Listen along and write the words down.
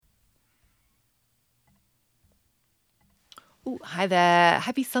Ooh, hi there.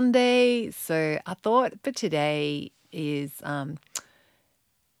 Happy Sunday. So our thought for today is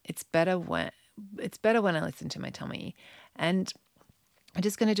it's better when it's better when I listen to my tummy. And I'm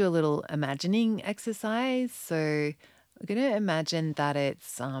just going to do a little imagining exercise. So we're going to imagine that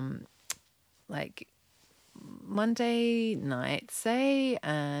it's like Monday night, say,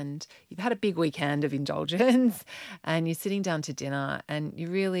 and you've had a big weekend of indulgence and you're sitting down to dinner and you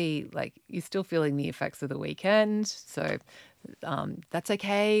really you're still feeling the effects of the weekend. So that's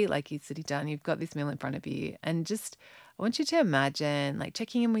okay. Like you're sitting down, you've got this meal in front of you, and just I want you to imagine like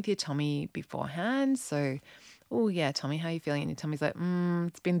checking in with your tummy beforehand. So, oh yeah, Tommy, how are you feeling? And your tummy's like,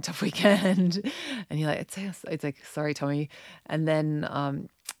 it's been a tough weekend, and you're like, it's like sorry, Tommy, and then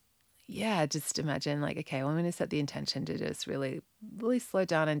yeah, just imagine like, okay, well, I'm going to set the intention to just really, really slow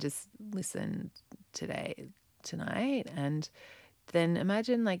down and just listen tonight, and then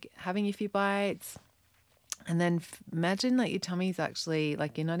imagine like having a few bites and then imagine like your tummy's actually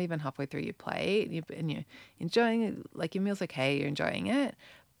like you're not even halfway through your plate and you're enjoying it, like your meal's okay, you're enjoying it,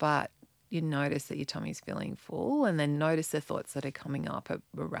 but you notice that your tummy's feeling full, and then notice the thoughts that are coming up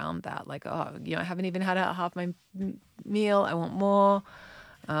around that, like, oh, I haven't even had half my meal, I want more.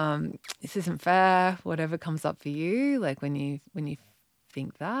 This isn't fair, whatever comes up for you, like when you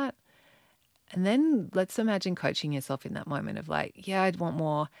think that. And then let's imagine coaching yourself in that moment of like, yeah, I'd want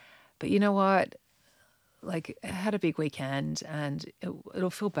more, but you know what, like I had a big weekend and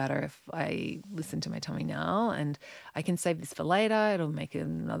it'll feel better if I listen to my tummy now, and I can save this for later. It'll make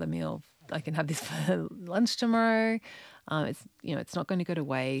another meal. I can have this for lunch tomorrow. It's not going to go to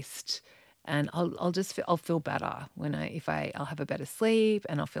waste, and I'll feel better when I'll have a better sleep,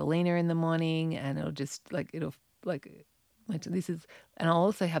 and I'll feel leaner in the morning, and it'll like this is, and I'll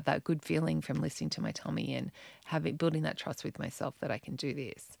also have that good feeling from listening to my tummy and building that trust with myself that I can do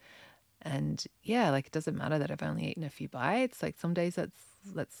this. And yeah, like it doesn't matter that I've only eaten a few bites. Like some days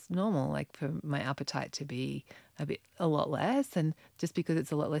that's normal. Like for my appetite to be a lot less, and just because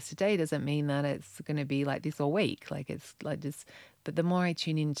it's a lot less today doesn't mean that it's going to be like this all week. Like it's like just, but the more I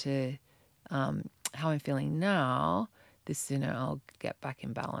tune into how I'm feeling now, the sooner I'll get back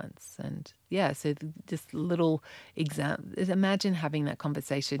in balance. And yeah, so just little imagine having that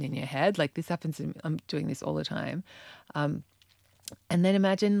conversation in your head. Like this happens. I'm doing this all the time. And then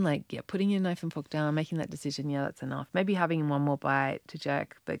imagine putting your knife and fork down, making that decision. Yeah, that's enough. Maybe having one more bite to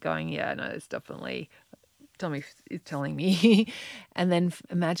check, but going, yeah, no, it's definitely Tommy is telling me. And then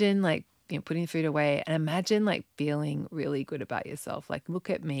imagine putting the food away, and imagine like feeling really good about yourself. Like, look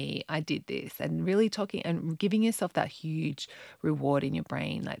at me, I did this, and really talking and giving yourself that huge reward in your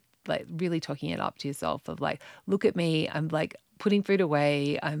brain. Like really talking it up to yourself of like, look at me, I'm like putting food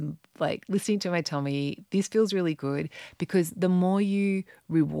away, I'm like listening to my tummy, this feels really good. Because the more you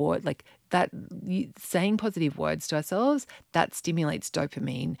reward like that, saying positive words to ourselves, that stimulates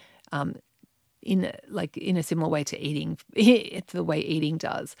dopamine, in a similar way to eating. It's the way eating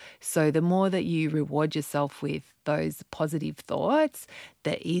does. So the more that you reward yourself with those positive thoughts,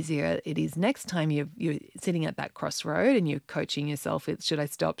 the easier it is next time you're sitting at that crossroad and you're coaching yourself with, should I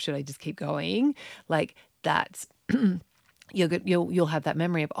stop, should I just keep going, like that's you'll have that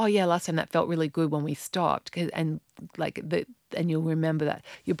memory of, oh yeah, last time that felt really good when we stopped. And you'll remember that,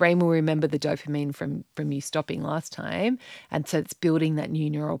 your brain will remember the dopamine from you stopping last time. And so it's building that new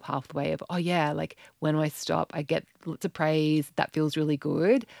neural pathway of, oh yeah, like when I stop I get lots of praise, that feels really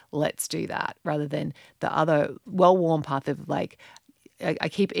good, let's do that, rather than the other well-worn path of like, I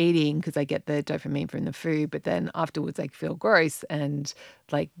keep eating because I get the dopamine from the food, but then afterwards I feel gross and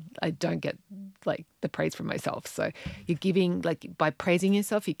like I don't get like the praise from myself. So you're giving, like by praising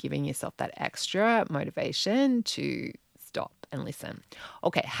yourself, you're giving yourself that extra motivation to stop and listen.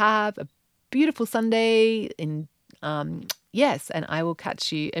 Okay, have a beautiful Sunday in yes, and I will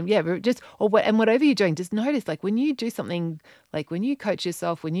catch you. And yeah, just and whatever you're doing, just notice like when you do something, like when you coach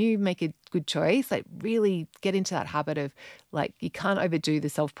yourself, when you make a good choice, like really get into that habit of like you can't overdo the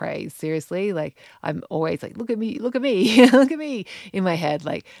self praise. Seriously, like I'm always like, look at me, look at me, look at me in my head.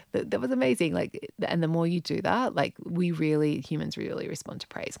 Like that was amazing. Like, and the more you do that, like humans really respond to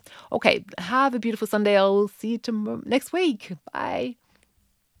praise. Okay, have a beautiful Sunday. I'll see you next week. Bye.